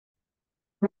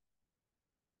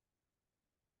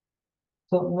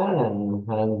So Merrill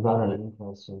has brought an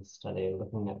interesting study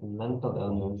looking at mental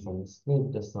illness and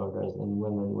sleep disorders in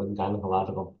women with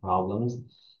gynecological problems,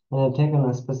 and have taken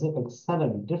a specific set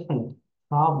of different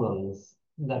problems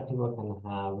that people can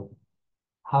have,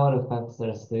 how it affects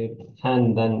their sleep,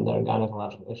 and then their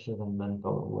gynecological issues and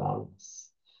mental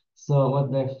wellness. So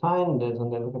what they find is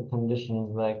when they look at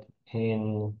conditions like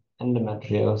pain,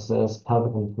 endometriosis,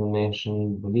 pelvic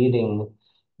inflammation, bleeding,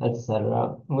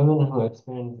 etc., women who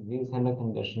experience these kind of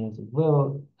conditions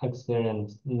will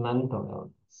experience mental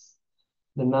illness.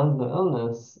 The mental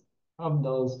illness of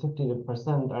those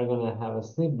 50% are going to have a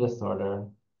sleep disorder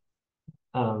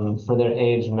for their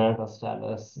age, marital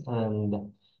status,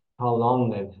 and how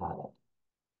long they've had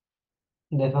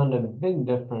it. They found a big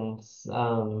difference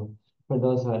for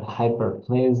those who had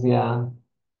hyperplasia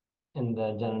in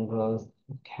the genitals,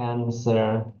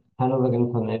 cancer, pelvic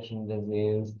inflammation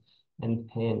disease, and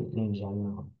pain in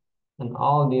general. And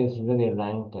all of these really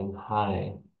ranked in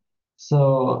high.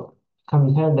 So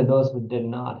compared to those who did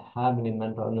not have any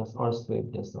mental illness or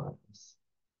sleep disorders.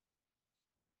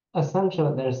 Essentially,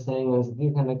 what they're saying is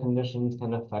these kind of conditions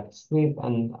can affect sleep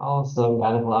and also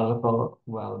gynecological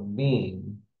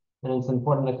well-being. And it's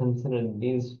important to consider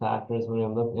these factors when you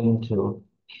look into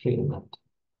treatment.